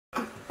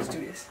Let's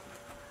do this.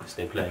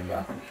 Stay playing,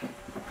 bro.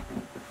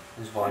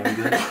 Is volume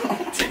good?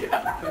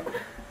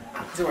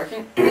 Is it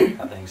working?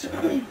 I think so.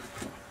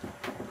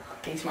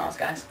 Okay, smiles,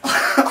 guys.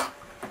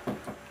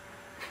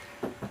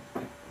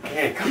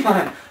 Okay, come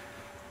on.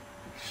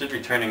 Should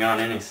be turning on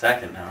any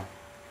second now.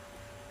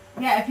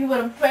 Yeah, if you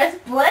would have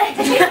pressed play.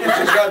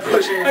 Just got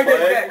pushing play.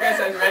 Okay,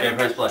 guys, I'm ready. Okay,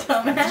 press play.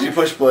 Did you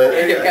push play?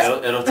 Okay,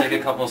 go. It'll take a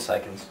couple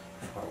seconds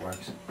before it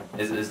works.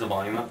 Is the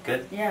volume up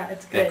good? Yeah,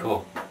 it's good. Okay,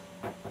 cool.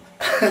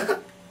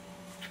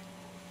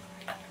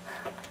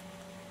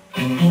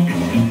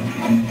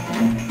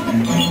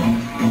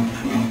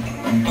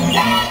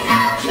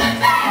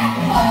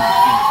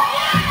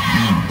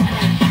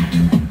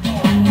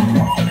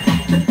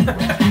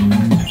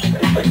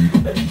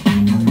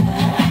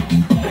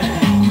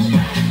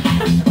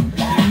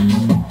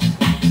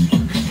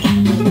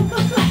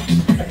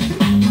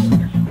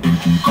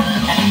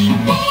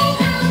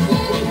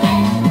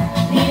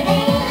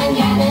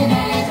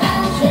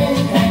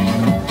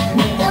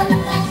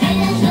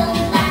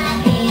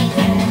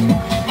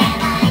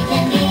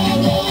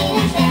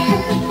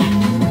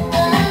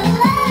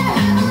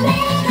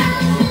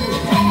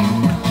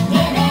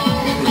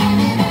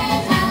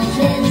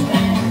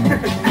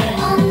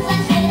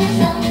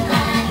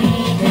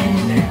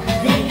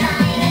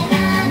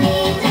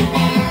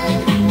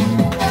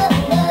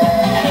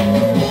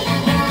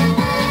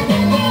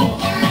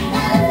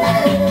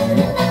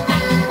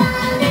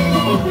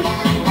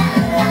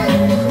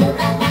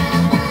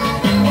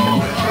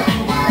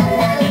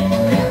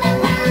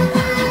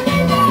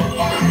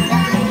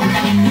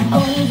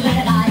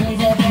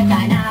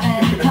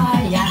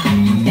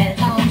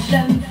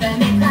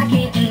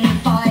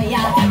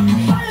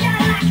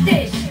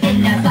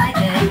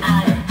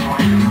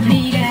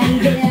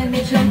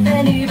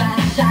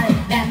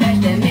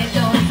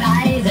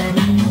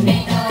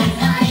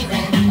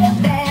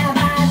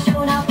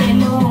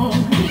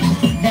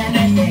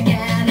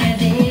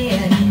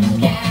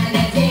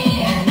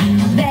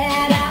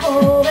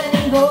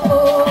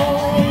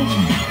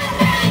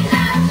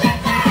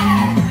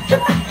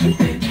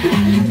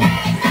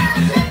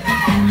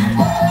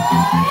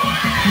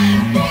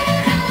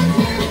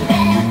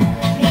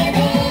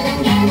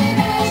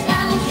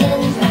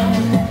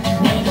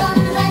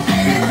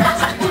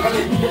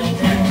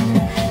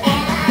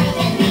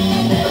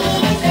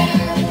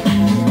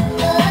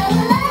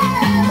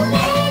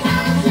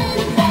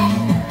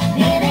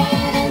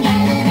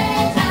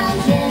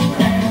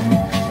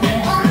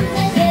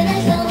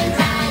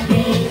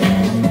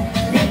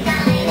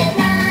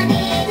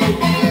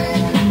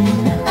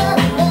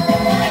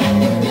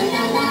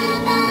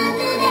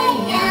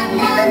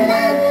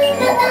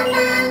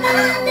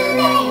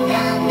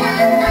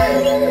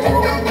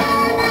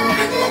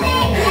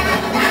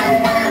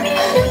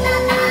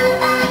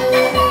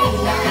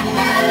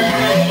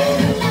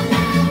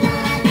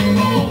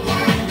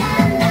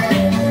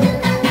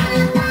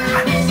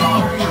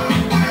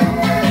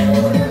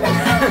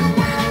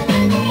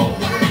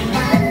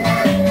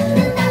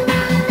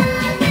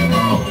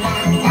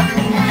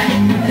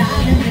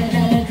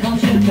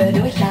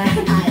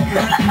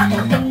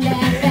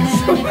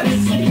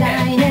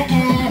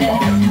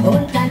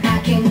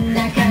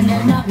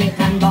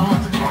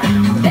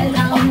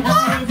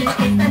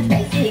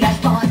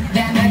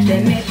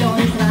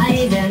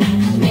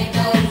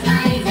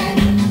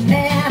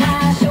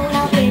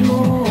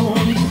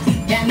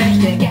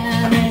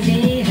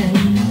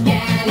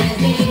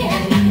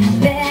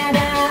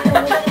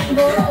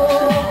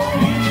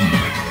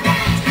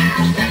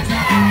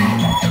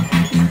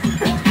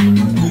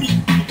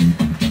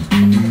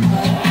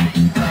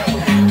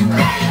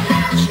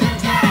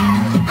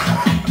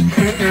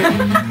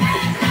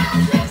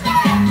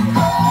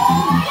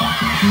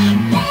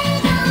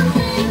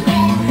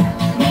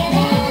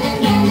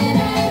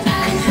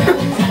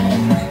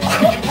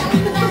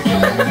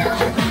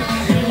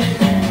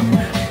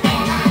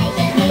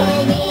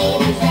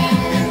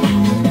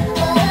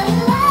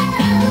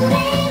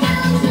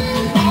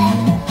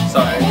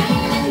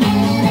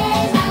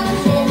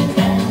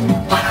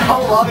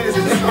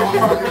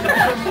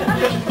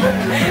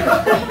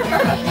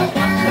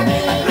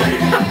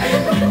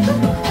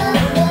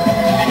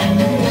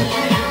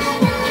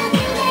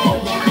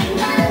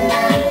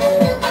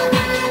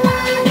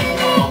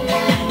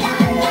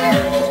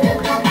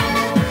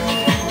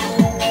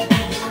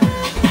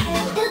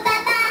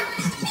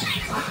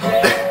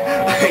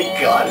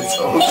 God, it's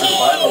over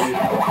finally.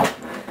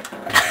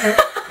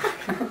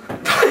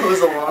 That was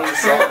the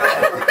longest song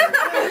ever.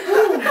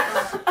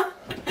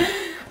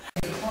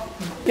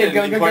 Okay,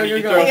 go.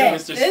 Okay,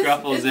 Mr.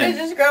 Scruffles in.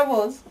 Mr.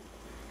 Scruffles.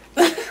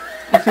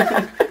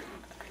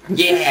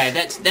 Yeah,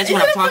 that's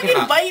what I'm talking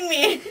about. Bite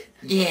me.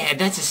 Yeah,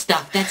 that's the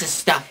stuff. That's the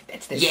stuff.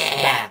 That's the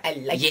yeah, stuff. I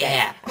like yeah.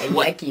 that. I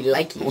likey.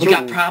 You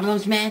got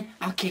problems, man?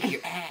 I'll kick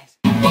your ass.